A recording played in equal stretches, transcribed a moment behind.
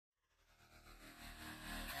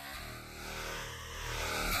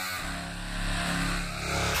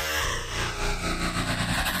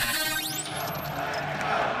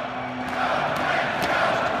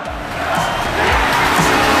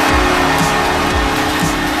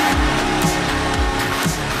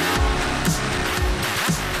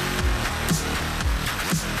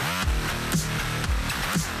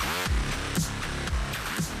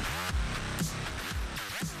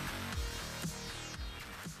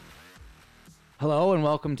Hello and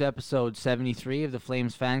welcome to episode 73 of the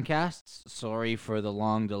Flames Fancasts. Sorry for the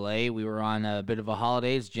long delay. We were on a bit of a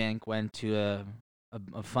holidays. Jank went to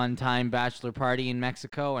a fun time bachelor party in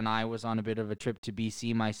Mexico, and I was on a bit of a trip to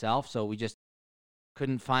BC myself, so we just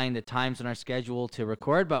couldn't find the times in our schedule to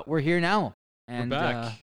record, but we're here now. And we're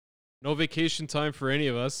back. No vacation time for any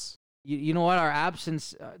of us. You know what? Our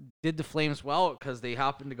absence did the Flames well because they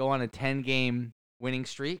happened to go on a 10-game winning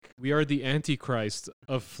streak. We are the antichrist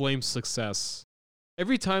of Flames success.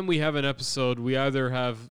 Every time we have an episode, we either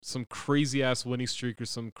have some crazy-ass winning streak or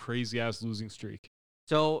some crazy-ass losing streak.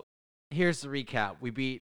 So here's the recap. We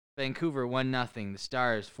beat Vancouver 1-0, the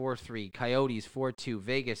Stars 4-3, Coyotes 4-2,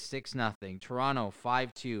 Vegas 6-0, Toronto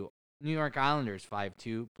 5-2, New York Islanders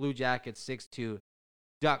 5-2, Blue Jackets 6-2,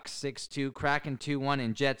 Ducks 6-2, Kraken 2-1,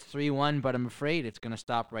 and Jets 3-1, but I'm afraid it's going to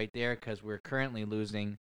stop right there because we're currently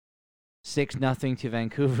losing 6-0 to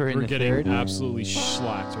Vancouver in the third. We're getting absolutely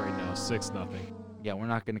slacked right now, 6-0. Yeah, we're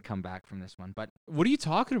not going to come back from this one, but what are you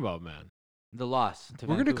talking about, man? The loss to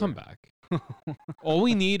We're going to come Vancouver. back. All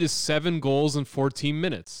we need is 7 goals in 14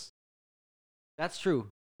 minutes. That's true.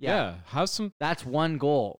 Yeah, have some. That's one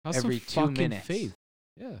goal Have every some 2 fucking minutes. faith.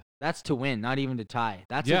 Yeah. That's to win, not even to tie.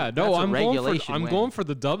 That's I'm a regulation I'm win. going for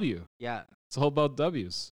the W. Yeah, It's all about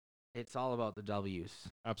W's. it's all about the W's.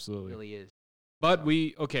 It Absolutely. really is. But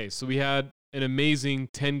so we had an amazing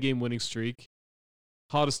 10-game winning streak.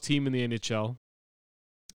 Hottest team in the NHL.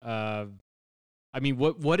 I mean,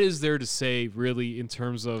 what is there to say really in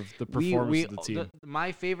terms of the performance of the team?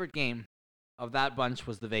 My favorite game of that bunch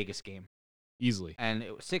was the Vegas game, Easily. and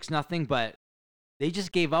it was 6-0. But they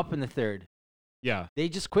just gave up in the third. Yeah. They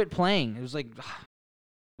just quit playing. It was like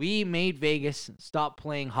we made Vegas stop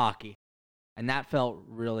playing hockey, and that felt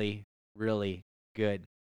really, really good.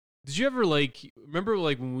 Did you ever remember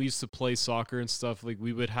when we used to play soccer and stuff, like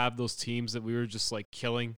we would have those teams that we were just like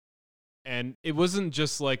killing? And it wasn't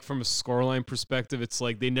just like from a scoreline perspective, it's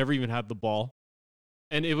like they never even had the ball.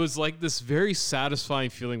 And it was like this very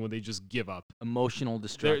satisfying feeling when they just give up. Emotional They're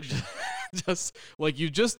destruction. just like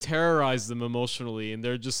you just terrorize them emotionally and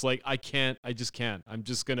they're just like, I just can't. I'm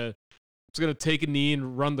just gonna take a knee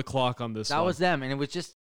and run the clock on this. That was them, and it was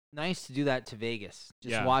just nice to do that to Vegas.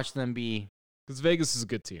 Just watch them be. Because Vegas is a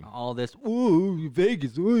good team. All this, ooh,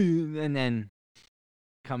 Vegas, ooh, and then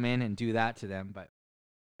come in and do that to them. But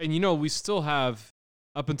And we still have,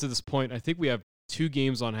 up until this point, I think we have 2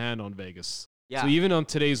 games on hand on Vegas. yeah, So even on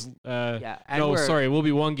today's, we'll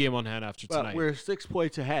be 1 game on hand after tonight. we're 6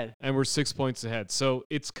 points ahead. And we're 6 points ahead. So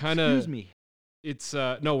it's kind of, Excuse me. it's,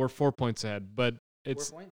 no, we're 4 points ahead. But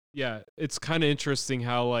it's, 4 points? yeah, it's kind of interesting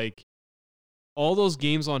how all those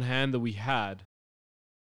games on hand that we had,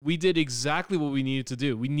 we did exactly what we needed to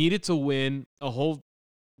do. We needed to win a whole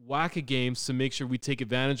whack of games to make sure we take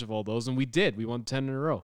advantage of all those, and we did. We won 10 in a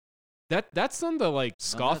row. That's something to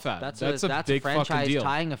scoff at. That's a big franchise fucking deal.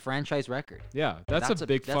 tying a franchise record. Yeah, that's a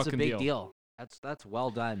big that's fucking a big deal. That's well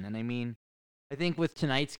done. And I mean, I think with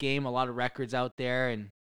tonight's game, a lot of records out there, and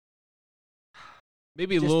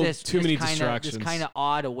maybe a just little too many distractions. This kind of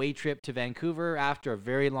odd away trip to Vancouver after a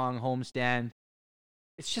very long homestand.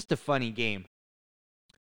 It's just a funny game.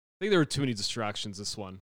 I think there were too many distractions this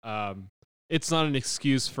one. It's not an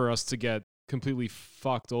excuse for us to get completely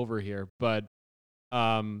fucked over here, but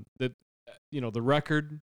the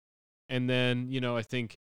record, and then I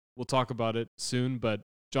think we'll talk about it soon, but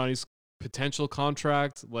Johnny's potential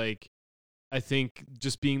contract, I think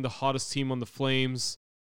just being the hottest team on the Flames,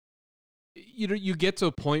 you get to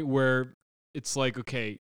a point where it's like,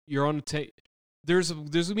 okay, you're on a there's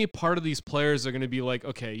gonna be a part of these players that are gonna be like,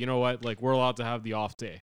 okay, you know what, we're allowed to have the off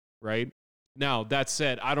day. Right? Now, that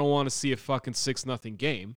said, I don't want to see a fucking 6-0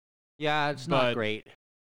 game. Yeah, it's not great.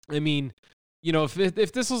 I mean,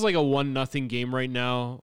 if this was like a 1-0 game right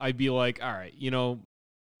now, I'd be like, all right,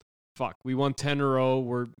 fuck, we won 10 in a row.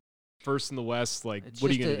 We're first in the West. What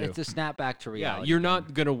are you going to do? It's a snap back to reality. Yeah, you're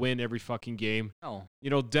not going to win every fucking game. No.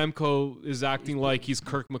 Demko is acting like he's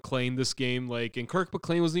Kirk McLean this game, and Kirk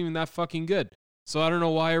McLean wasn't even that fucking good. So I don't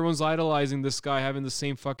know why everyone's idolizing this guy having the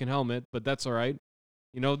same fucking helmet, but that's all right.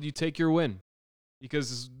 You take your win,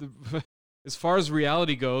 because as far as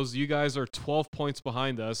reality goes, you guys are 12 points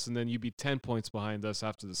behind us, and then you'd be 10 points behind us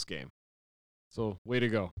after this game. So, way to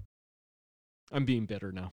go. I'm being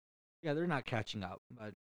bitter now. Yeah, they're not catching up,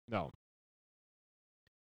 but no.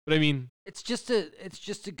 But I mean, it's just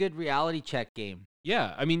a good reality check game.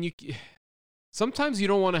 Yeah, I mean, sometimes you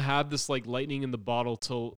don't want to have this lightning in the bottle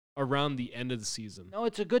till around the end of the season. No,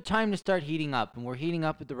 it's a good time to start heating up, and we're heating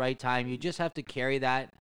up at the right time. You just have to carry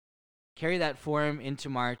that form into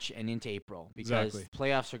March and into April, because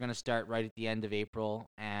playoffs are going to start right at the end of April,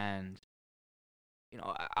 and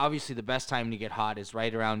obviously the best time to get hot is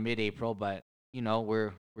right around mid-April, but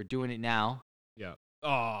we're doing it now. Yeah.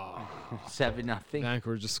 Oh, 7-0.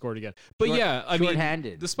 Vancouver just scored again. But yeah, I mean,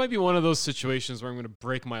 short-handed. this might be one of those situations where I'm going to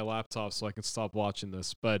break my laptop so I can stop watching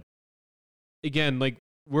this. But again, like,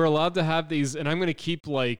 we're allowed to have these, and I'm going to keep,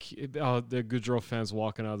 like, the Gaudreau fans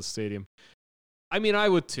walking out of the stadium. I mean, I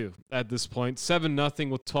would too at this point. 7-0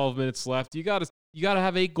 with 12 minutes left. You gotta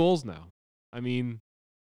have 8 goals now. I mean,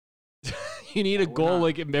 you need a goal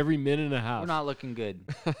like every minute and a half. We're not looking good.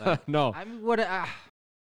 But, no. I mean,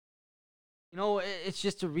 it's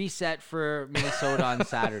just a reset for Minnesota on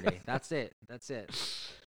Saturday. That's it.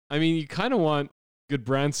 I mean, you kind of want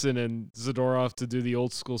Goodbranson and Zadorov to do the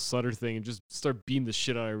old school Sutter thing and just start beating the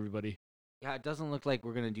shit out of everybody. Yeah, it doesn't look like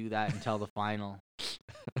we're going to do that until the final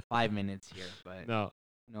 5 minutes here. But no.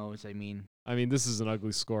 Who knows? I mean, this is an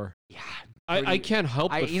ugly score. Yeah. I can't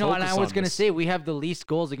help but and I was going to say, we have the least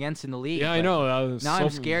goals against in the league. Yeah, I know. Now I'm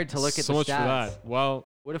scared to look at the stats. So much for that. Well,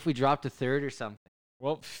 what if we dropped to third or something?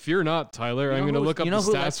 Well, fear not, Tyler. I'm going to look up the stats for you. You know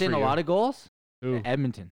who lets in a lot of goals? Who?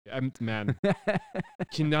 Edmonton. Man.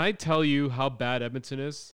 Can I tell you how bad Edmonton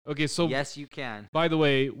is? Okay, so yes, you can. By the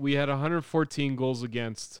way, we had 114 goals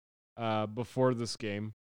against before this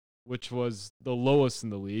game, which was the lowest in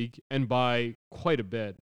the league, and by quite a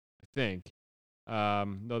bit, I think.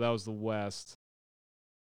 No, that was the West.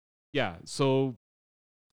 Yeah, so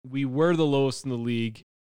we were the lowest in the league,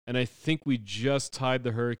 and I think we just tied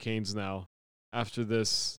the Hurricanes now after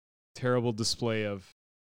this terrible display of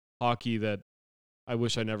hockey that I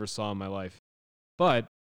wish I never saw in my life. But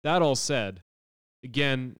that all said,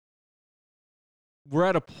 again, we're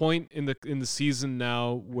at a point in the season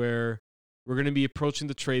now where we're going to be approaching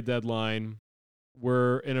the trade deadline.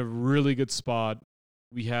 We're in a really good spot.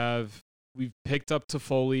 We've picked up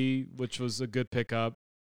Toffoli, which was a good pickup.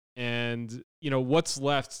 And, what's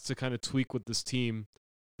left to kind of tweak with this team?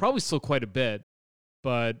 Probably still quite a bit,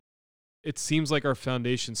 but it seems like our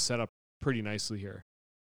foundation's set up pretty nicely here.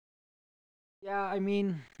 Yeah, I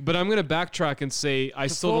mean... But I'm going to backtrack and say I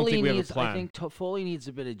still don't think we have a plan. I think Toffoli needs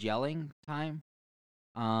a bit of gelling time.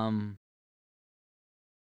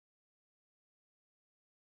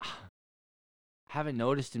 Haven't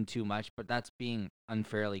noticed him too much, but that's being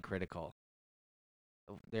unfairly critical.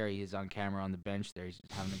 There he is on camera on the bench there. He's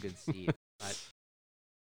just having a good seat. But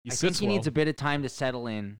I think he needs a bit of time to settle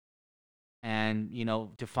in and,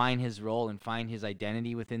 to find his role and find his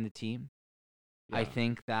identity within the team. Yeah. I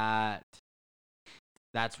think that's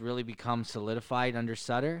really become solidified under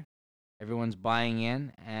Sutter. Everyone's buying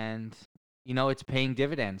in, and, it's paying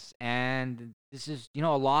dividends. And this is, a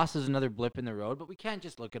loss is another blip in the road, but we can't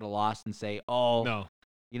just look at a loss and say, oh, no.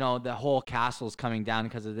 The whole castle's coming down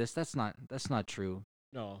because of this. That's not true.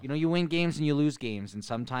 No. You win games and you lose games, and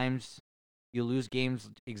sometimes you lose games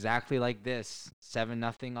exactly like this,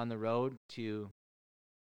 7-0 on the road to,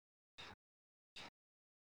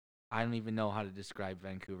 I don't even know how to describe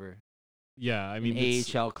Vancouver. Yeah, I mean, an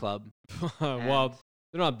AHL club. Well,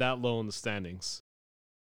 they're not that low in the standings.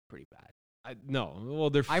 Pretty bad. Well,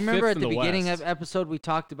 they're. I remember at the beginning West. of episode we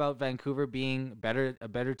talked about Vancouver being a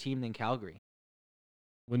better team than Calgary.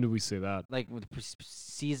 When did we say that? Like with the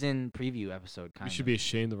season preview episode, kind of. We should be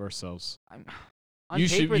ashamed of ourselves. You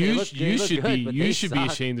should be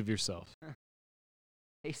ashamed of yourself.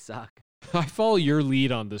 They suck. I follow your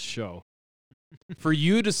lead on this show. For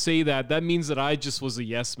you to say that means that I just was a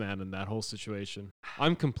yes man in that whole situation.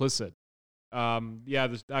 I'm complicit. Yeah,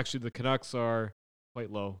 actually the Canucks are quite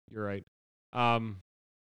low. You're right.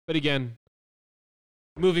 But again,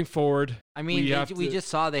 moving forward, I mean, we just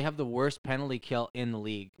saw they have the worst penalty kill in the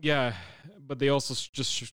league. Yeah, but they also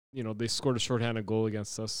just they scored a shorthanded goal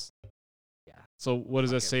against us. Yeah. So what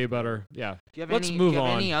does that say about our? Yeah. Let's move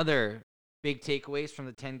on. Any other big takeaways from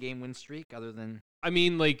the 10-game win streak other than? I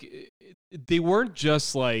mean, like, they weren't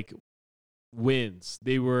just like wins;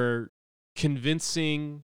 they were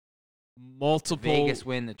convincing. Multiple the Vegas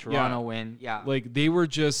win, the Toronto win, yeah. Like they were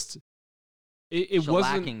just. It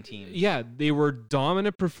wasn't teams. Yeah, they were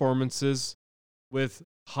dominant performances with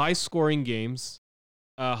high scoring games,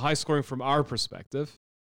 high scoring from our perspective,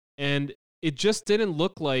 and it just didn't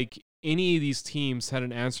look like any of these teams had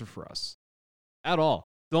an answer for us at all.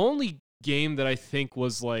 The only game that I think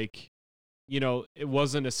was like, it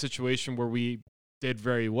wasn't a situation where we did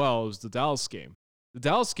very well. It was the Dallas game. The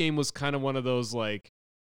Dallas game was kind of one of those like,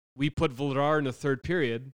 we put Vladar in the third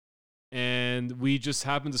period, and we just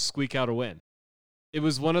happened to squeak out a win. It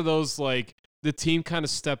was one of those, like, the team kind of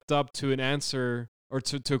stepped up to an answer or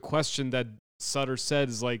to a question that Sutter said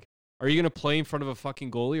is like, are you going to play in front of a fucking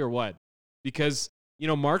goalie or what? Because,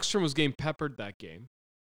 Markstrom was getting peppered that game.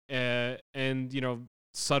 And,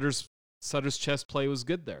 Sutter's Sutter's chess play was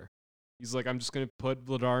good there. He's like, I'm just going to put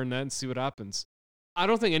Vladar in that and see what happens. I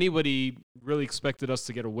don't think anybody really expected us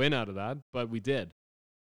to get a win out of that, but we did.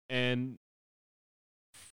 And,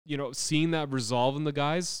 seeing that resolve in the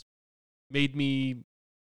guys made me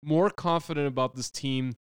more confident about this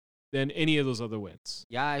team than any of those other wins.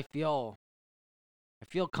 Yeah, I feel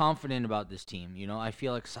confident about this team. I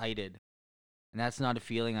feel excited. And that's not a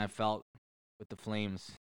feeling I felt with the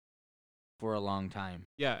Flames for a long time.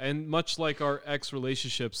 Yeah, and much like our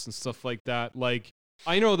ex-relationships and stuff like that, like,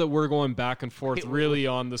 I know that we're going back and forth really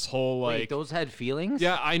on this whole, like... Wait, those had feelings?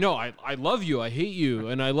 Yeah, I know. I love you. I hate you.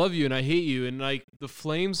 And I love you and I hate you. And, like, the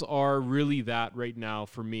Flames are really that right now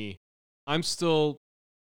for me. I'm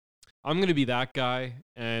going to be that guy.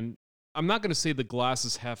 And I'm not going to say the glass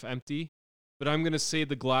is half empty, but I'm going to say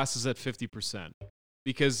the glass is at 50%.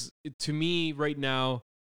 Because to me right now,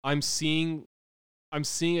 I'm seeing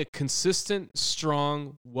a consistent,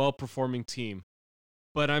 strong, well-performing team.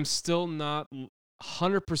 But I'm still not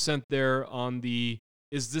 100% there on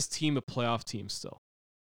is this team a playoff team still?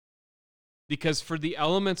 Because for the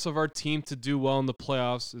elements of our team to do well in the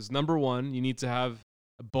playoffs is, number one, you need to have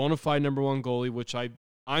a bona fide number one goalie, which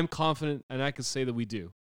I'm confident and I can say that we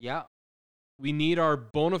do. Yeah. We need our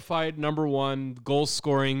bona fide number one goal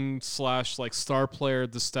scoring / like star player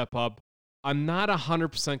to step up. I'm not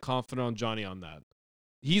 100% confident on Johnny on that.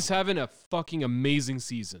 He's having a fucking amazing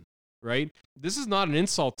season, right? This is not an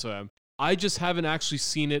insult to him. I just haven't actually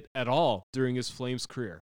seen it at all during his Flames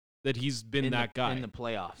career, that he's been that guy. In the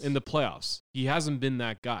playoffs. In the playoffs. He hasn't been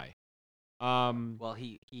that guy. Well,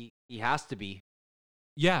 he has to be.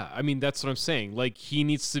 Yeah, I mean, that's what I'm saying. Like, he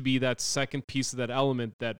needs to be that second piece of that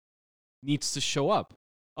element that needs to show up.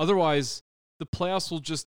 Otherwise, the playoffs will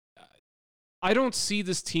just... I don't see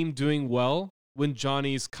this team doing well when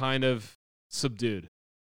Johnny's kind of subdued.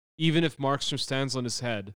 Even if Markstrom stands on his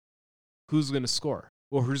head, who's going to score?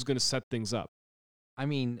 Or who's going to set things up? I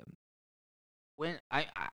mean, when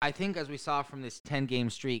I think, as we saw from this 10-game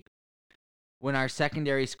streak, when our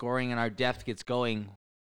secondary scoring and our depth gets going,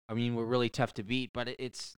 I mean, we're really tough to beat. But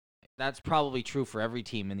that's probably true for every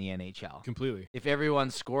team in the NHL. Completely. If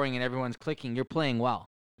everyone's scoring and everyone's clicking, you're playing well.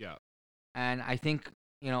 Yeah. And I think,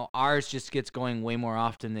 ours just gets going way more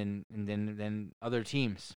often than other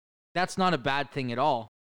teams. That's not a bad thing at all.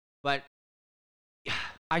 But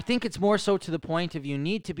I think it's more so to the point of you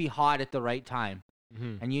need to be hot at the right time.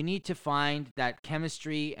 Mm-hmm. And you need to find that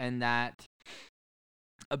chemistry and that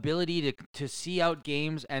ability to see out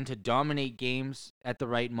games and to dominate games at the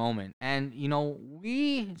right moment. And,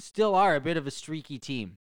 we still are a bit of a streaky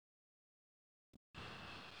team.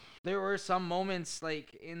 There were some moments,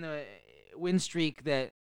 like, in the win streak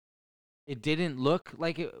that it didn't look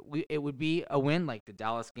like it would be a win, like the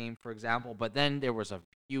Dallas game, for example. But then there was a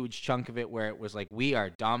huge chunk of it where it was like, we are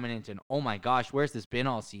dominant and, oh my gosh, where's this been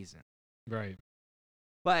all season? Right.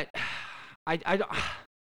 But I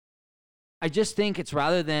just think it's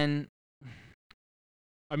rather than...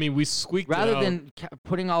 I mean, we squeaked it out. Rather than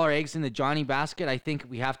putting all our eggs in the Johnny basket, I think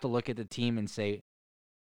we have to look at the team and say,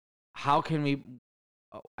 how can we...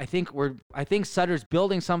 I think Sutter's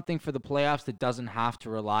building something for the playoffs that doesn't have to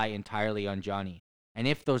rely entirely on Johnny. And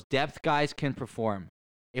if those depth guys can perform,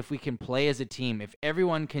 if we can play as a team, if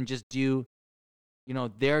everyone can just do,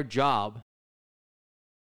 their job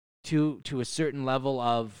to a certain level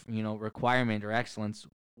of, requirement or excellence,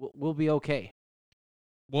 we'll be okay.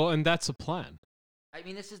 Well, and that's a plan. I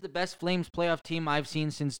mean, this is the best Flames playoff team I've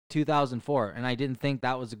seen since 2004, and I didn't think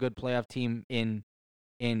that was a good playoff team in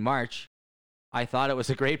March. I thought it was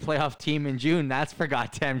a great playoff team in June. That's for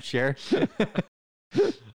goddamn sure.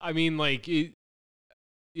 I mean, like,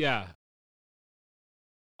 yeah.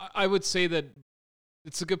 I would say that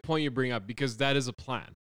it's a good point you bring up because that is a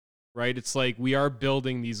plan, right? It's like we are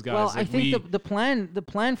building these guys. Well, like I think the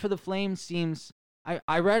plan for the Flames seems.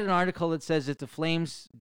 I read an article that says that the Flames,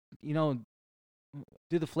 do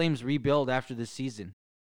the Flames rebuild after this season?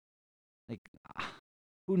 Like,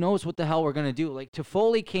 who knows what the hell we're gonna do? Like,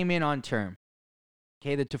 Toffoli came in on term.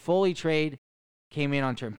 Okay, the Toffoli trade came in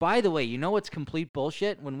on term. By the way, you know what's complete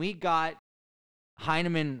bullshit? When we got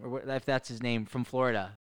Heineman, or if that's his name, from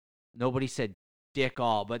Florida, nobody said dick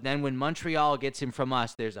all. But then when Montreal gets him from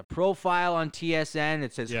us, there's a profile on TSN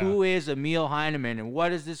that says, Who is Emil Heineman and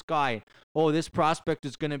what is this guy? Oh, this prospect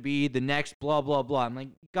is going to be the next blah, blah, blah. I'm like,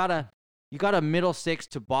 you got a middle six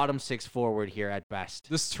to bottom six forward here at best.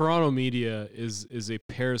 This Toronto media is a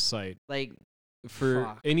parasite. Like,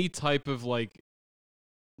 for any type of, like,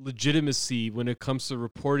 legitimacy when it comes to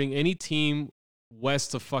reporting any team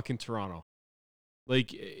west of fucking Toronto.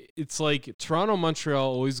 Like, it's like Toronto, Montreal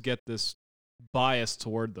always get this bias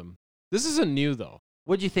toward them. This isn't new, though.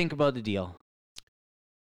 What'd you think about the deal?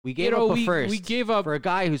 We gave up a first. We gave up for a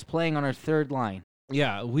guy who's playing on our third line.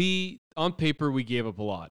 Yeah, on paper we gave up a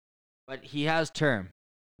lot. But he has term.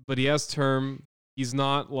 But he has term. He's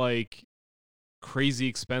not like crazy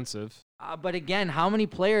expensive. But again, how many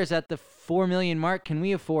players at the $4 million mark can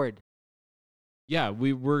we afford? Yeah,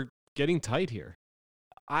 we're getting tight here.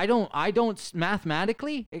 I don't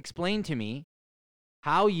mathematically explain to me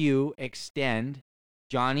how you extend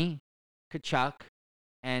Johnny Tkachuk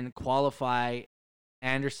and qualify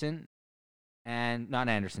Mangiapane and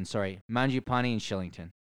Shillington.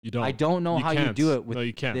 You don't. I don't know how you do it with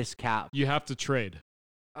you can't. this cap. You have to trade.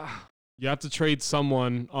 You have to trade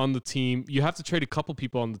someone on the team. You have to trade a couple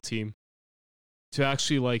people on the team to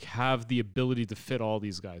actually like have the ability to fit all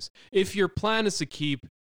these guys. If your plan is to keep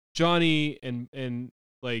Johnny and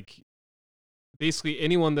like basically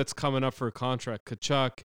anyone that's coming up for a contract,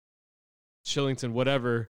 Tkachuk, Shillington,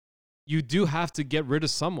 whatever, you do have to get rid of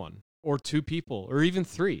someone or two people or even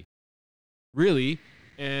three, really.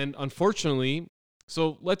 And unfortunately,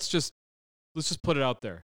 so let's just put it out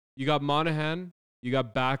there. You got Monahan, you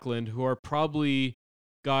got Backlund, who are probably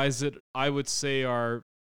guys that I would say are,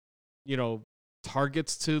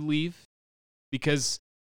 targets to leave because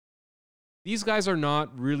these guys are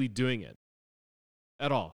not really doing it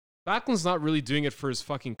at all. Backlund's not really doing it for his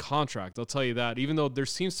fucking contract, I'll tell you that, even though there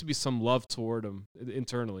seems to be some love toward him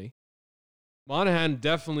internally. Monahan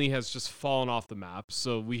definitely has just fallen off the map,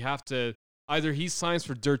 so we have to, either he signs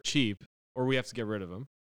for dirt cheap or we have to get rid of him.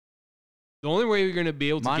 The only way you're going to be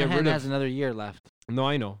able to get rid of... Monahan has another year left. No,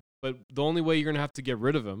 I know. But the only way you're going to have to get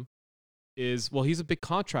rid of him is, well, he's a big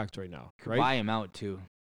contract right now, right? Buy him out, too.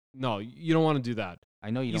 No, you don't want to do that. I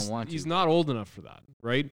know you don't want to. He's not old enough for that,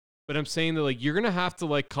 right? But I'm saying that, like, you're going to have to,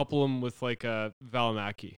 like, couple him with, like, a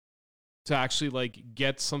Valimaki to actually, like,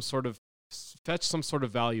 fetch some sort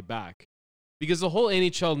of value back. Because the whole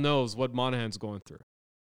NHL knows what Monahan's going through.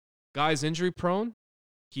 Guy's injury prone.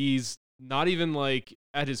 He's not even, like,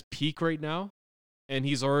 at his peak right now. And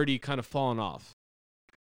he's already kind of fallen off.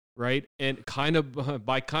 Right? And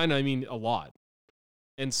I mean a lot.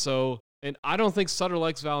 And so, and I don't think Sutter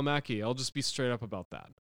likes Valimaki. I'll just be straight up about that.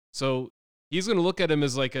 So he's going to look at him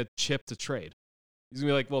as like a chip to trade. He's going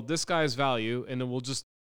to be like, well, this guy has value. And then we'll just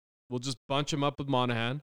bunch him up with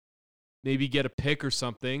Monahan. Maybe get a pick or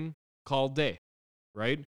something. Call day.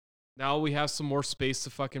 Right? Now we have some more space to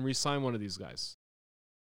fucking re-sign one of these guys.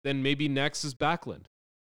 Then maybe next is Backlund.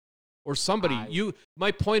 Or somebody.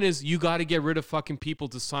 My point is, you got to get rid of fucking people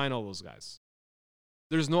to sign all those guys.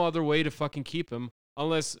 There's no other way to fucking keep them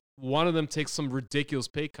unless one of them takes some ridiculous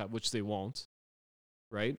pay cut, which they won't.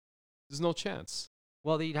 Right? There's no chance.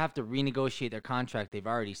 Well, they'd have to renegotiate their contract they've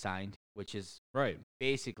already signed, which is right,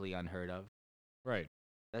 basically unheard of. Right.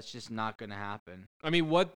 That's just not going to happen. I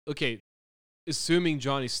mean, assuming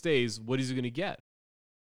Johnny stays, what is he going to get?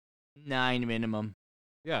 9 minimum.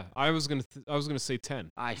 Yeah, I was gonna say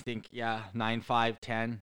 10. I think 9, 5,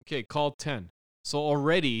 10. Okay, call 10. So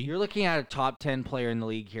already you're looking at a top 10 player in the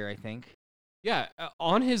league here, I think. Yeah,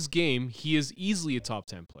 on his game, he is easily a top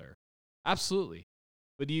 10 player, absolutely.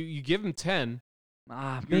 But you give him 10.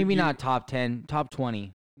 Maybe not top 10, top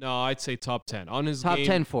 20. No, I'd say top 10 on his top game,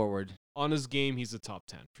 10 forward. On his game, he's a top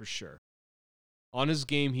 10 for sure. On his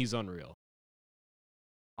game, he's unreal.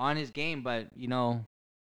 On his game, but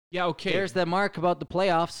yeah, okay. There's the mark about the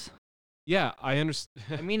playoffs. Yeah, I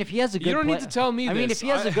understand. I mean, if he has a good... You don't need to tell me this. I mean, if he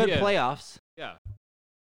has a good playoffs... Yeah.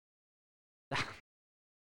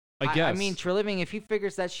 I guess. I mean, Treliving, if he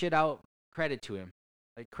figures that shit out, credit to him.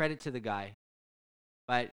 Like, credit to the guy.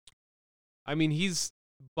 But... I mean, he's,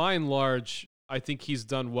 by and large, I think he's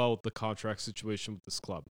done well with the contract situation with this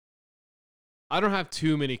club. I don't have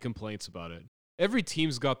too many complaints about it. Every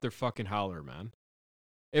team's got their fucking howler, man.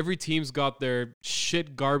 Every team's got their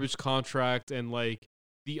shit garbage contract and like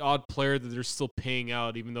the odd player that they're still paying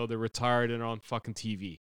out even though they're retired and are on fucking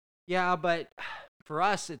TV. Yeah, but for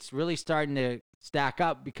us, it's really starting to stack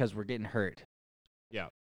up because we're getting hurt. Yeah.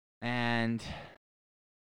 And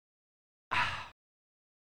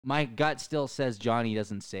my gut still says Johnny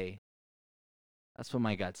doesn't stay. That's what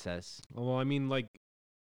my gut says. Well, I mean, like,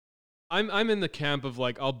 I'm in the camp of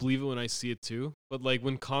like I'll believe it when I see it too. But like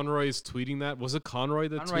when Conroy is tweeting that, was it Conroy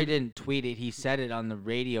that Conroy didn't tweet it. He said it on the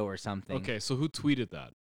radio or something. Okay, so who tweeted that?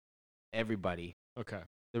 Everybody. Okay.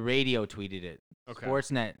 The radio tweeted it. Okay.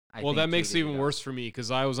 Sportsnet. Well, that makes it even worse for me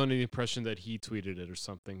because I was under the impression that he tweeted it or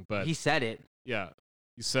something. But he said it. Yeah,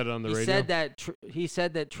 he said it on the radio. He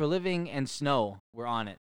said that Treliving and Snow were on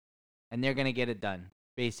it, and they're gonna get it done.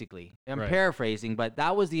 Basically, I'm paraphrasing, but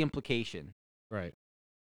that was the implication. Right.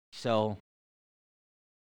 So,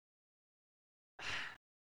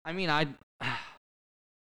 I mean,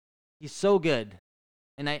 He's so good.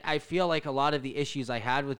 And I feel like a lot of the issues I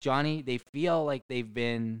had with Johnny, they feel like they've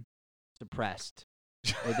been suppressed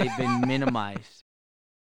or they've been minimized.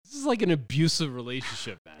 This is like an abusive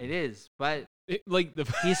relationship, man. It is, but like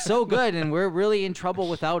he's so good, and we're really in trouble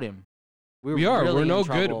without him. We are. Really We're in no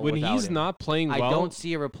good trouble when without he's him. not playing well. I don't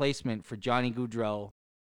see a replacement for Johnny Gaudreau.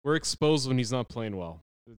 We're exposed when he's not playing well.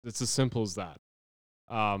 It's as simple as that.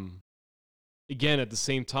 Again, at the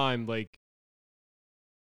same time, like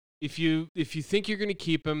if you think you're going to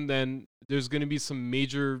keep him, then there's going to be some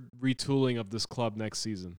major retooling of this club next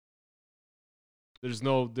season. There's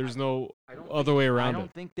no other way around it. I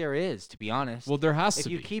don't think there is, to be honest. Well, there has to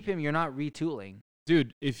be. If you keep him, you're not retooling.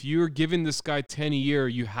 Dude, if you're giving this guy 10 a year,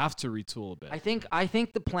 you have to retool a bit. I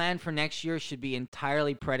think the plan for next year should be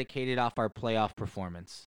entirely predicated off our playoff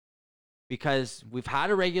performance. Because we've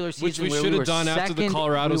had a regular season which we where should have done after the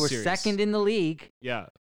Colorado series. We were second in the league. Yeah.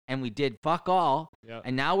 And we did fuck all. Yeah.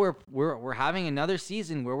 And now we're having another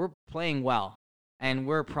season where we're playing well. And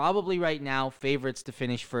we're probably right now favorites to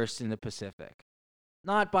finish first in the Pacific.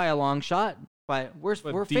 Not by a long shot, but we're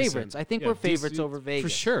favorites. I think we're favorites over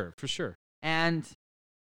Vegas. For sure. And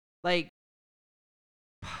like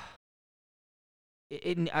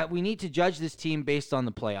we need to judge this team based on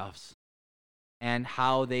the playoffs and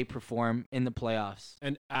how they perform in the playoffs.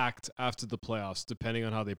 And act after the playoffs, depending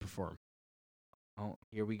on how they perform. Oh,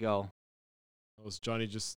 here we go. Was Johnny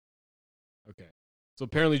just... Okay. So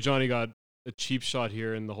apparently Johnny got a cheap shot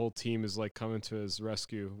here, and the whole team is like coming to his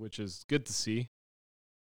rescue, which is good to see.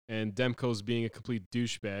 And Demko's being a complete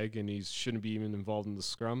douchebag, and he shouldn't be even involved in the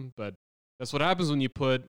scrum. But that's what happens when you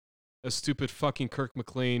put a stupid fucking Kirk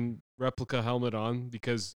McLean replica helmet on,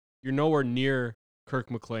 because you're nowhere near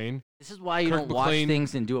Kirk McLean. This is why you don't watch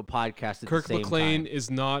things and do a podcast at the same time. Kirk McLean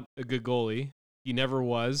is not a good goalie. He never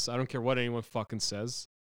was. I don't care what anyone fucking says.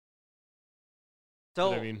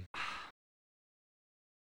 So, I mean,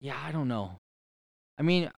 yeah, I don't know. I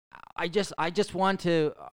mean, I want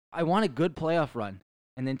a good playoff run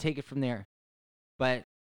and then take it from there. But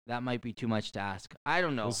that might be too much to ask. I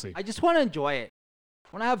don't know. We'll see. I just want to enjoy it. I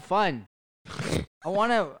want to have fun. I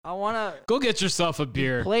want to go get yourself a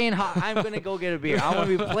beer. I'm going to go get a beer. I want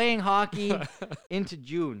to be playing hockey into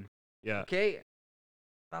June. Yeah. Okay?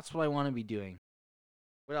 That's what I want to be doing.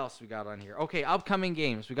 What else we got on here? Okay, upcoming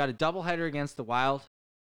games. We got a doubleheader against the Wild.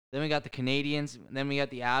 Then we got the Canadiens. Then we got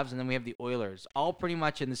the Avs. And then we have the Oilers. All pretty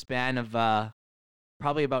much in the span of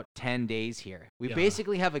probably about 10 days here. We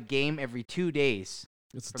basically have a game every 2 days.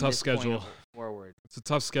 It's a tough schedule. Forward. It's a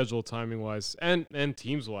tough schedule timing-wise and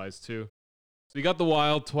teams-wise, too. So you got the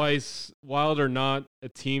Wild twice. Wild are not a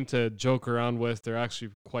team to joke around with. They're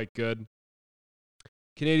actually quite good.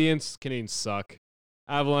 Canadiens suck.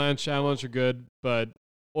 Avalanche are good, but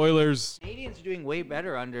Oilers... Canadiens are doing way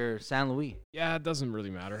better under San Luis. Yeah, it doesn't really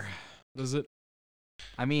matter, does it?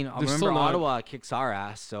 I mean, remember Ottawa kicks our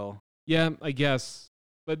ass, so... Yeah, I guess.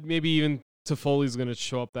 But maybe even Toffoli's going to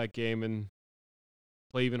show up that game and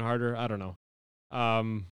play even harder. I don't know.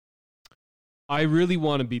 I really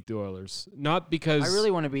want to beat the Oilers. Not because... I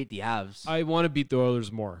really want to beat the Avs. I want to beat the Oilers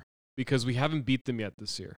more because we haven't beat them yet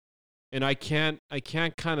this year. And I can't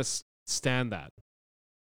kind of stand that.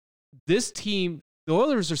 This team... The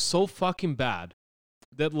Oilers are so fucking bad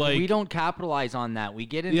that like we don't capitalize on that. We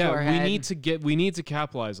get into our head. we need to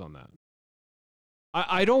capitalize on that.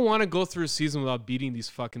 I don't want to go through a season without beating these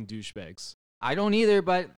fucking douchebags. I don't either,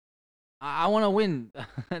 but I want to win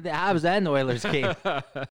the Avs and the Oilers game.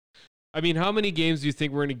 I mean, how many games do you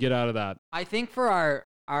think we're going to get out of that? I think for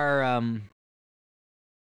our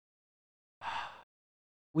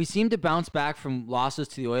we seem to bounce back from losses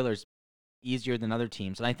to the Oilers easier than other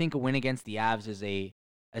teams. And I think a win against the Avs is a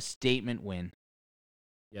statement win.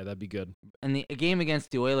 Yeah, that'd be good. And a game against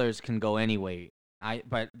the Oilers can go anyway.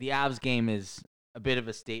 But the Avs game is a bit of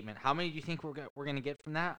a statement. How many do you think we're going to get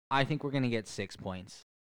from that? I think we're going to get 6 points.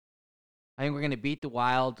 I think we're going to beat the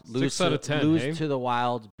Wild, lose to the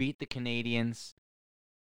Wild, beat the Canadiens,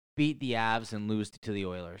 beat the Avs, and lose to the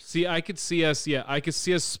Oilers. See, I could see us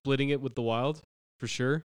splitting it with the Wild for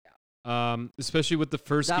sure. Especially with the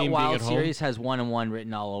first game being at home. That Wild series has 1-1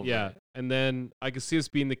 written all over it. Yeah, and then I could see us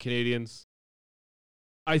beating the Canadiens.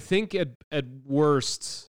 I think at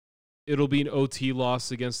worst, it'll be an OT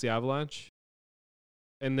loss against the Avalanche.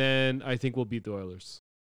 And then I think we'll beat the Oilers.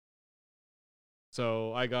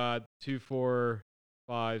 So I got 2, 4,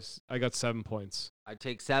 5. I got 7 points. I'd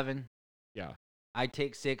take 7. Yeah. I'd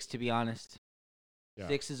take 6, to be honest. Yeah.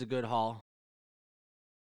 6 is a good haul.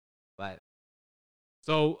 But...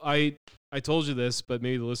 So I told you this, but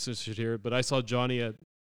maybe the listeners should hear it. But I saw Johnny at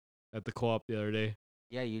the co-op the other day,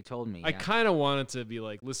 Yeah, you told me. I Yeah. kind of wanted to be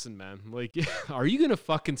like, listen, man, like, are you gonna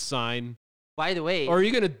fucking sign, By the way, or are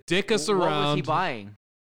you gonna dick us around? What was he buying?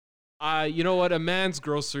 You know what? A man's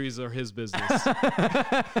groceries are his business.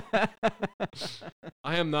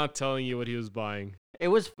 I am not telling you what he was buying. It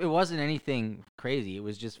wasn't anything crazy. It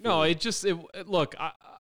was just food. No, look,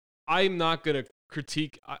 I'm not gonna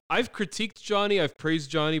critique. I've critiqued Johnny. I've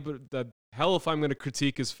praised Johnny, but the hell if I'm gonna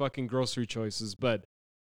critique his fucking grocery choices. But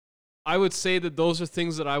I would say that those are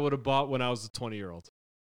things that I would have bought when I was a 20-year-old.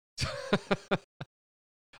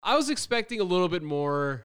 I was expecting a little bit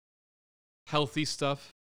more healthy stuff.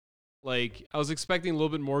 Like, I was expecting a little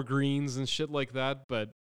bit more greens and shit like that, but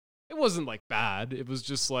it wasn't, like, bad. It was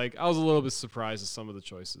just, like, I was a little bit surprised at some of the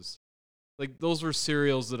choices. Like, those were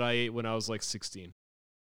cereals that I ate when I was, like, 16.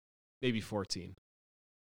 Maybe 14.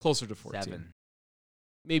 Closer to 14. 7.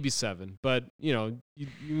 Maybe 7. But, you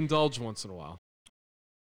indulge once in a while.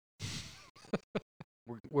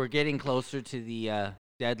 We're getting closer to the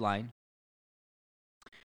deadline.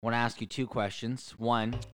 I want to ask you 2 questions.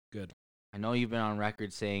 One. Good. I know you've been on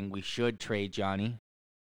record saying we should trade Johnny.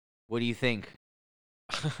 What do you think?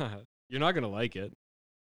 You're not going to like it.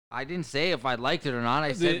 I didn't say if I liked it or not.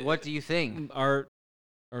 I said, what do you think? Our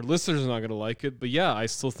listeners are not going to like it, but yeah, I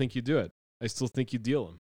still think you do it. I still think you deal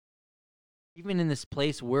him. Even in this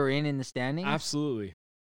place we're in the standings? Absolutely.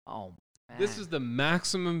 Oh, man. This is the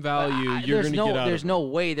maximum value you're going to get out of There's no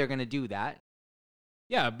way they're going to do that.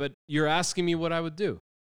 Yeah, but you're asking me what I would do.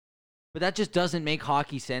 But that just doesn't make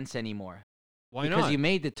hockey sense anymore. Why not? Because you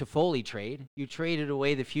made the Toffoli trade. You traded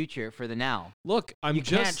away the future for the now. Look, you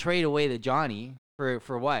can't trade away the Johnny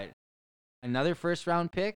for what? Another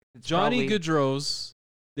first-round pick? Johnny Gaudreau's,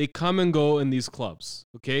 they come and go in these clubs,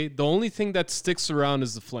 okay? The only thing that sticks around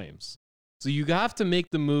is the Flames. So you have to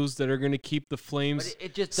make the moves that are going to keep the Flames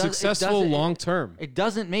successful long-term. It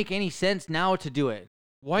doesn't make any sense now to do it.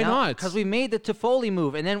 Why not? Because we made the Toffoli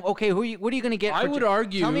move, and then what are you going to get? I would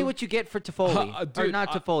argue. Tell me what you get for Toffoli, dude, or not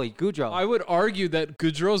Toffoli, Gaudreau. I would argue that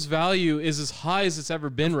Gaudreau's value is as high as it's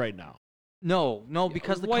ever been right now. No,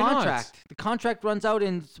 because Why not? the contract runs out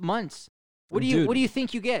in months. What do you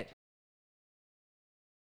think you get?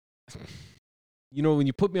 When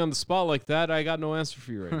you put me on the spot like that, I got no answer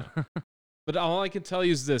for you right now. But all I can tell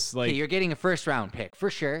you is this: like, you're getting a first-round pick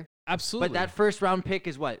for sure. Absolutely. But that first-round pick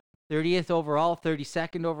is what? 30th overall,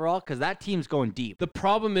 32nd overall, because that team's going deep. The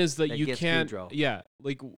problem is that you can't. Gaudreau. Yeah,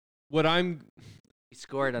 like what I'm. He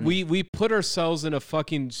scored on. We put ourselves in a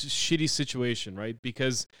fucking shitty situation, right?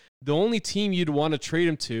 Because the only team you'd want to trade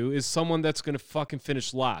him to is someone that's going to fucking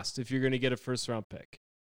finish last if you're going to get a first-round pick,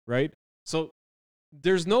 right? So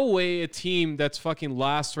there's no way a team that's fucking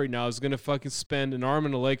last right now is going to fucking spend an arm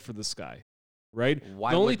and a leg for this guy, right?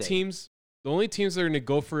 Why the only would they? teams that are going to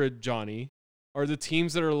go for a Johnny are the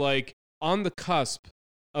teams that are like on the cusp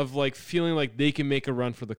of like feeling like they can make a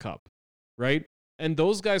run for the cup, right? And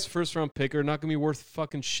those guys' first-round pick are not going to be worth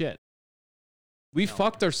fucking shit. We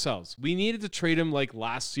fucked ourselves. We needed to trade him like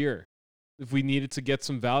last year if we needed to get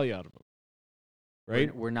some value out of him,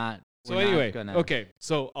 right? We're not. So anyway, okay.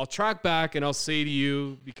 So I'll track back and I'll say to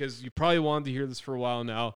you, because you probably wanted to hear this for a while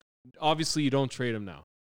now. Obviously, you don't trade him now,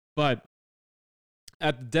 but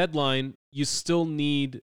at the deadline, you still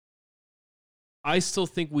need. I still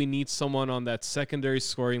think we need someone on that secondary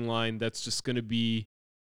scoring line that's just going to be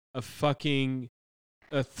a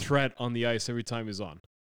threat on the ice every time he's on.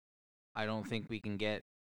 I don't think we can get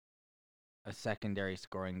a secondary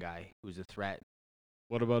scoring guy who's a threat.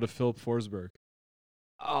 What about a Philip Forsberg?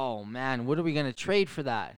 Oh, man. What are we going to trade for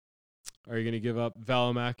that? Are you going to give up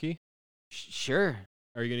Valimaki? Sure.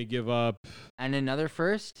 Are you going to give up... And another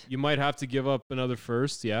first? You might have to give up another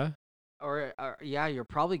first, yeah? Or you're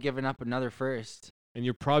probably giving up another first. And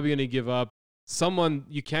you're probably going to give up someone.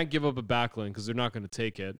 You can't give up a backline because they're not going to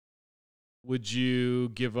take it. Would you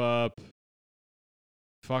give up?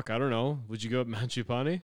 Fuck, I don't know. Would you give up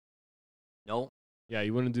Mangiapane? No. Yeah,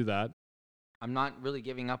 you wouldn't do that. I'm not really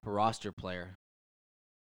giving up a roster player.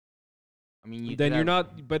 I mean, then you're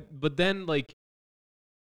not. But then, like,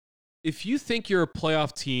 if you think you're a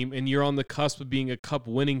playoff team and you're on the cusp of being a cup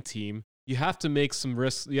winning team, you have to make some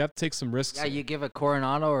risks. You have to take some risks. Yeah, you give a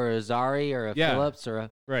Coronado or a Zari or a Phillips or a...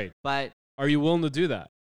 Right. But... Are you willing to do that?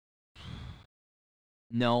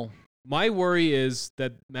 No. My worry is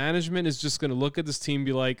that management is just going to look at this team and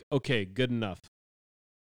be like, okay, good enough.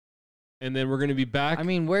 And then we're going to be back. I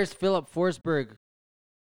mean, where's Philip Forsberg?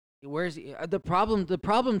 Where's the problem? The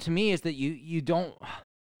problem to me is that you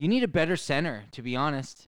need a better center, to be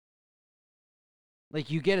honest. Like,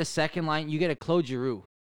 you get a second line, you get a Claude Giroux.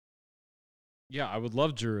 Yeah, I would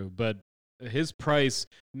love Giroux, but his price,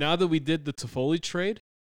 now that we did the Toffoli trade,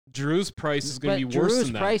 Drew's price is going to But be worse Drew's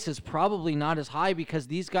than that. price is probably not as high because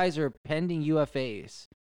these guys are pending UFAs.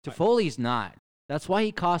 Toffoli's not. That's why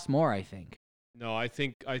he costs more, I think. No, I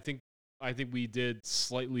think we did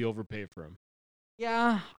slightly overpay for him.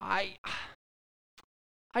 Yeah, I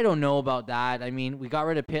don't know about that. I mean, we got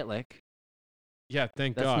rid of Pitlick. Yeah,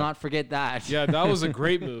 thank Let's God. not forget that. Yeah, that was a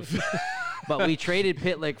great move. But we traded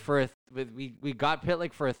Pitlick for we got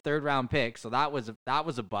Pitlick for a 3rd round pick, so that was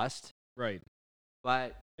a bust. Right.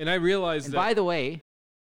 But And I realized and that. by the way,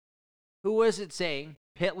 who was it saying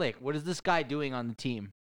Pitlick? What is this guy doing on the team?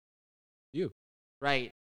 You.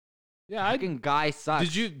 Right. Yeah, I Fucking guy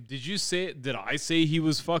sucks. Did you say? Did I say he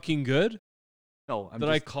was fucking good? No, I'm Did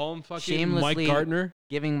I just call him fucking shamelessly Mike Gardner?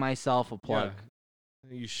 giving myself a plug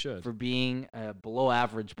You should. for being a below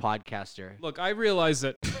average podcaster. Look, I realize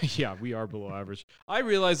that. Yeah, we are below average. I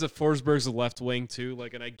realize that Forsberg's a left wing too.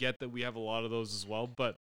 Like, and I get that we have a lot of those as well.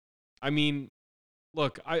 But I mean,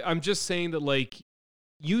 look, I'm just saying that like,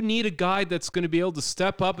 you need a guy that's going to be able to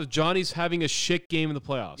step up if Johnny's having a shit game in the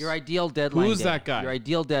playoffs. Your ideal deadline Who's day. that guy? Your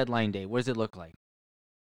ideal deadline day. What does it look like?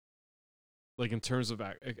 Like in terms of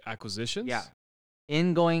acquisitions. Yeah.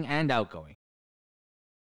 Ingoing and outgoing.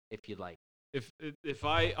 If you'd like. If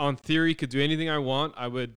I, on theory, could do anything I want, I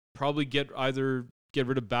would probably either get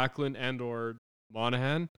rid of Backlund and or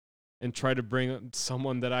Monahan, and try to bring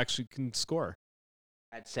someone that actually can score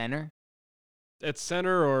At center? at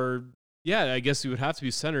center. Or yeah, I guess you would have to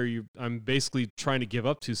be center. I'm basically trying to give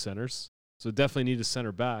up 2 centers, so definitely need a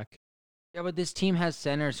center back. Yeah, but this team has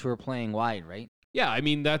centers who are playing wide, right? Yeah, I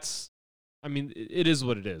mean it is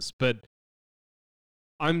what it is, but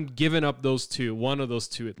I'm giving up those 2, one of those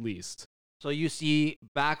 2 at least. So you see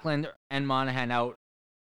Backlund and Monahan out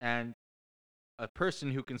and a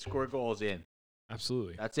person who can score goals in.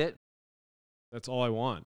 Absolutely. That's it? That's all I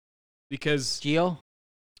want. Because Gio?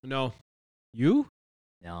 no, you?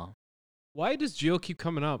 No. Why does Gio keep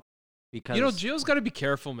coming up? Because Gio's got to be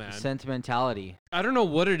careful, man. sentimentality. I don't know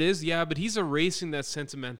what it is, yeah, but he's erasing that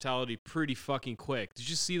sentimentality pretty fucking quick. Did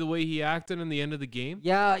you see the way he acted in the end of the game?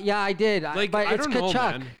 Yeah, I did. Like, but I it's don't know,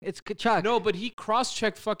 Kachuk. man. It's Kachuk. No, but he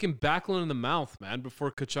cross-checked fucking Backlund in the mouth, man,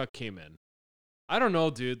 before Kachuk came in. I don't know,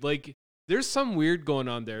 dude. Like, there's some weird going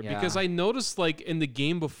on there because Yeah. I noticed, like, in the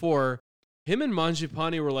game before, him and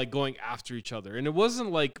Mangiapane were, like, going after each other, and it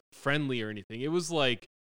wasn't, like, friendly or anything. It was, like,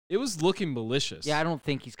 it was looking malicious. Yeah, I don't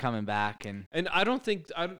think he's coming back. And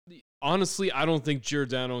honestly, I don't think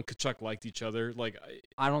Giordano and Kachuk liked each other. Like,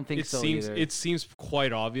 I don't think so either. It seems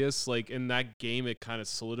quite obvious. Like, in that game, it kind of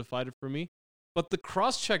solidified it for me. But the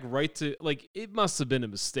cross check right to, like, it must have been a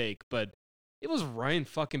mistake, but it was Ryan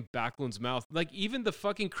fucking Backlund's mouth. Like, even the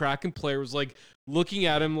fucking Kraken player was, like, looking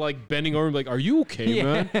at him, like, bending over, like, are you okay,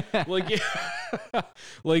 man? Like, yeah.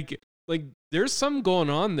 like, there's something going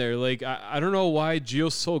on there. Like, I don't know why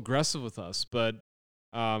Gio's so aggressive with us, but,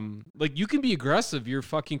 like, you can be aggressive. You're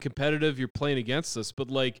fucking competitive. You're playing against us. But,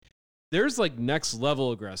 like, there's, like, next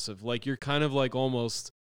level aggressive. Like, you're kind of, like,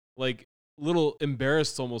 almost, like, little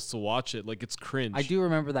embarrassed almost to watch it. Like, it's cringe. I do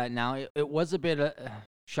remember that now. It was a bit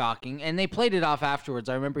shocking. And they played it off afterwards.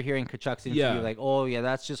 I remember hearing Kachuk's interview like, oh, yeah,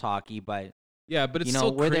 that's just hockey. But, yeah, but it's you know,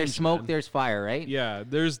 still where cringe, there's smoke, man. there's fire, right? Yeah,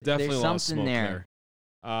 there's definitely There's a lot of something smoke there.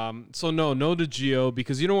 So no to Gio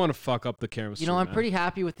because you don't want to fuck up the chemistry. You know, I'm man. pretty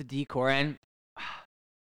happy with the decor. And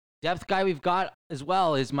depth guy we've got as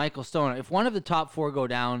well is Michael Stone. If one of the top 4 go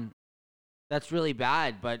down, that's really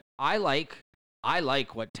bad. But I like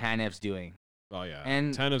what Tanev's doing. Oh yeah,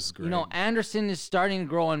 And, Tanev's great. You know, Anderson is starting to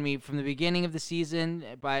grow on me from the beginning of the season,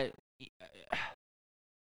 but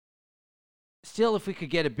still, if we could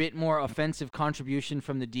get a bit more offensive contribution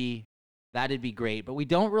from the D, that'd be great. But we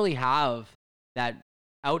don't really have that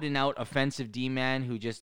out-and-out offensive D-man who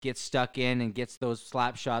just gets stuck in and gets those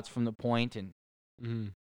slap shots from the point. And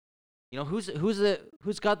Mhm. you know,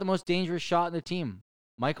 who's got the most dangerous shot in the team?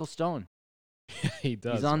 Michael Stone. he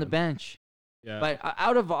does. He's on the man. bench. Yeah, But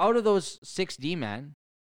out of those 6 D-men,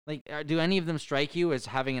 like, do any of them strike you as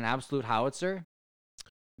having an absolute howitzer?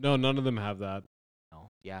 no, none of them have that. No.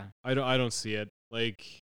 Yeah. I don't see it.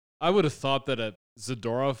 Like, I would have thought that a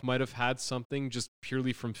Zadorov might have had something just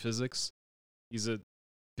purely from physics. He's a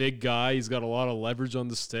big guy. He's got a lot of leverage on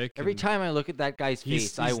the stick. Every and time I look at that guy's he's-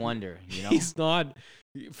 face, I he's- wonder. You know. he's not,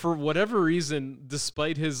 for whatever reason,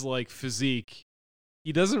 despite his like physique,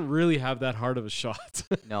 he doesn't really have that hard of a shot.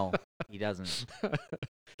 No, he doesn't.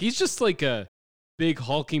 He's just like a big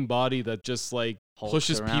hulking body that just like Hulks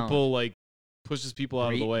pushes around. people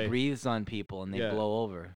out of the way. Breathes on people and they Yeah. blow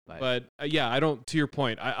over. But yeah, I don't. To your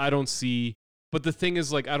point, I don't see. But the thing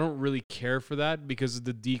is, like, I don't really care for that because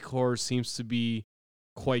the D core seems to be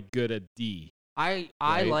quite good at D. I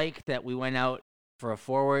Right. like that we went out for a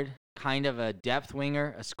forward, kind of a depth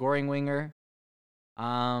winger, a scoring winger,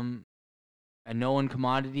 a known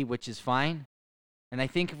commodity, which is fine. And I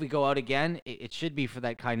think if we go out again, it should be for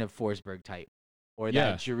that kind of Forsberg type or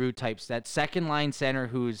that Giroux type, that second line center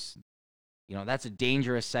who's, that's a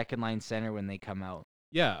dangerous second line center when they come out.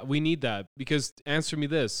 Yeah, we need that because answer me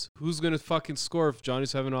this: who's gonna fucking score if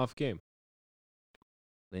Johnny's having an off game?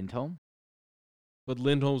 Lindholm? But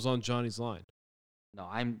Lindholm's on Johnny's line. No,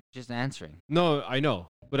 I'm just answering. No, I know,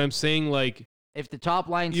 but I'm saying like if the top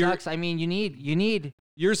line sucks, I mean you need.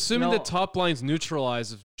 You're assuming the top line's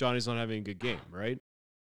neutralized if Johnny's not having a good game, right?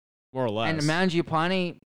 More or less. And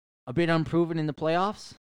Mangiapane, a bit unproven in the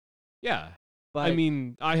playoffs. Yeah, but I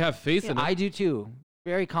mean I have faith in him. I do too.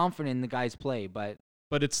 Very confident in the guy's play, but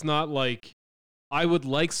it's not like I would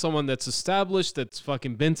like someone that's established, that's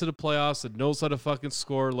fucking been to the playoffs, that knows how to fucking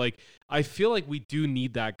score. Like, I feel like we do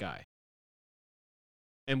need that guy.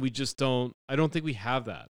 And we just don't, I don't think we have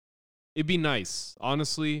that. It'd be nice,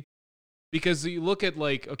 honestly, because you look at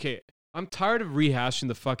like, okay, I'm tired of rehashing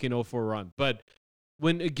the fucking 0-4 run, but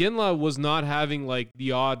when Iginla was not having like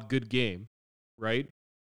the odd good game, right?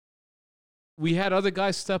 We had other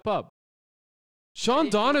guys step up. Sean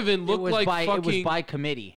Donovan looked like fucking... It was by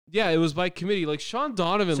committee. Yeah, it was by committee. Like, Sean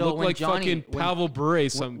Donovan looked like fucking Pavel Bure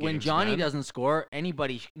some games, when Johnny man. doesn't score,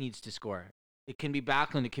 anybody needs to score. It can be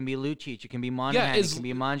Backlund, it can be Lucic, it can be Monahan, it can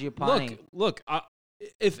be Mangiapane. Look,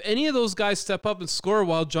 if any of those guys step up and score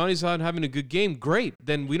while Johnny's not having a good game, great.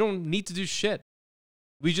 Then we don't need to do shit.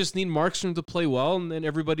 We just need Markstrom to play well and then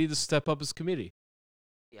everybody to step up as committee.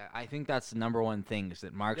 Yeah, I think that's the number one thing is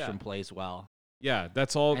that Markstrom plays well. Yeah,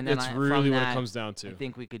 that's all. That's really what it comes down to. I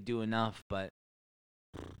think we could do enough, but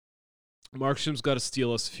Markstrom's got to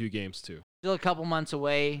steal us a few games too. Still a couple months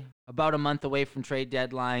away, about a month away from trade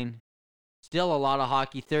deadline. Still a lot of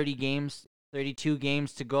hockey, 30 games, 32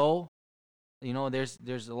 games to go.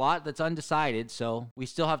 There's a lot that's undecided, so we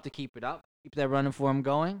still have to keep it up, keep that running form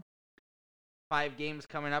going. 5 games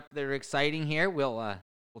coming up that are exciting here. We'll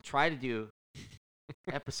try to do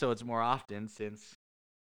episodes more often since.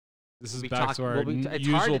 This is back to our it's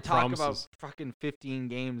usual hard to talk promises. about fucking 15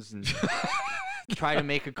 games and try to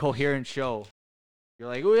make a coherent show. You're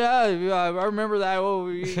like, oh yeah, I remember that. Oh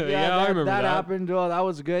yeah, I remember that happened. Oh, that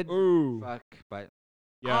was good. Ooh, fuck. But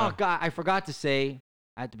yeah. Oh god, I forgot to say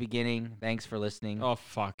at the beginning. Thanks for listening. Oh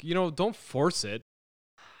fuck, don't force it.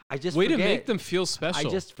 I just way forget. to make them feel special.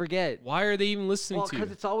 I just forget. Why are they even listening to you?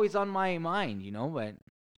 Because it's always on my mind, But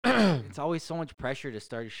it's always so much pressure to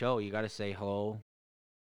start a show. You got to say hello.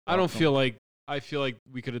 I feel like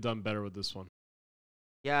we could have done better with this one.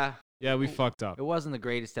 Yeah. Yeah, we fucked up. It wasn't the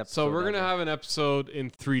greatest episode. So we're going to have an episode in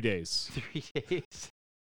 3 days. 3 days.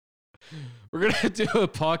 We're going to do a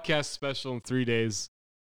podcast special in 3 days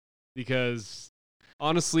because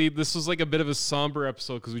honestly, this was like a bit of a somber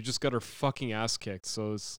episode because we just got our fucking ass kicked.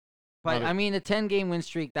 So it's. But I mean, the 10-game win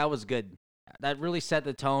streak, that was good. That really set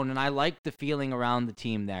the tone, and I liked the feeling around the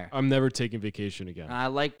team there. I'm never taking vacation again. And I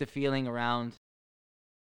liked the feeling around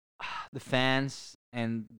the fans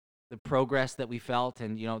and the progress that we felt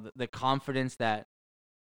and, the confidence that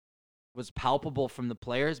was palpable from the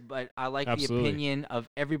players. But I like the opinion of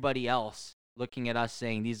everybody else looking at us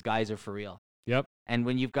saying these guys are for real. Yep. And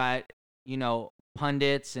when you've got,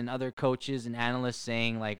 pundits and other coaches and analysts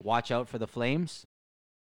saying, like, watch out for the Flames,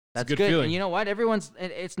 that's good. Feeling. And you know what?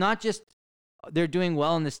 It's not just they're doing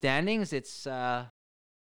well in the standings. It's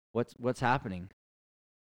what's happening.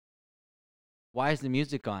 Why is the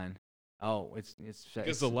music on? Oh, it's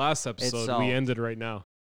because the last episode we ended right now.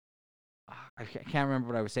 I can't remember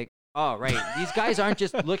what I was saying. Oh, right. These guys aren't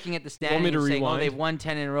just looking at the standings and saying, "Oh, they've won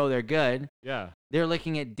 10 in a row. They're good." Yeah. They're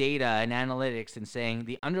looking at data and analytics and saying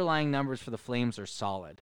the underlying numbers for the Flames are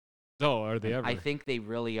solid. Oh, are they ever? I think they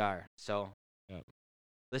really are. So, yep.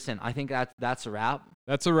 Listen, I think that's a wrap.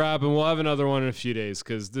 That's a wrap, and we'll have another one in a few days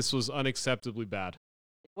because this was unacceptably bad.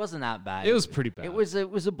 It wasn't that bad. It was pretty bad. It was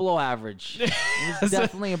a below average. It was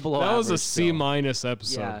definitely a below average. That was a C-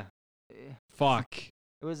 episode. Yeah. Fuck.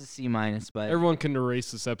 It was a C-, but everyone can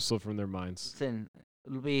erase this episode from their minds. Listen,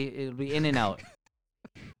 it'll be in and out.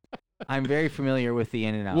 I'm very familiar with the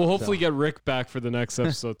in and out. We'll hopefully get Rick back for the next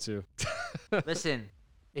episode too. Listen,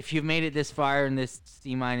 if you've made it this far in this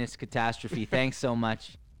C- catastrophe, thanks so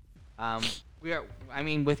much.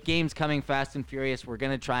 With games coming fast and furious, we're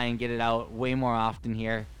gonna try and get it out way more often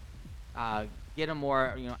here. Get a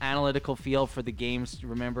more analytical feel for the games.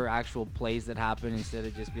 Remember actual plays that happen instead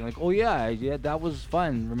of just being like, oh yeah, that was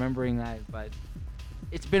fun. Remembering that, but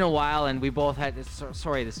it's been a while, and we both had.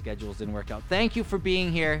 Sorry, the schedules didn't work out. Thank you for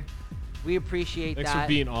being here. We appreciate that. Thanks for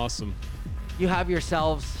being awesome. You have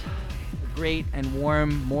yourselves a great and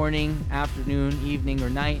warm morning, afternoon, evening, or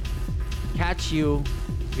night. Catch you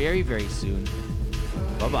very, very soon.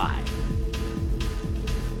 Bye-bye.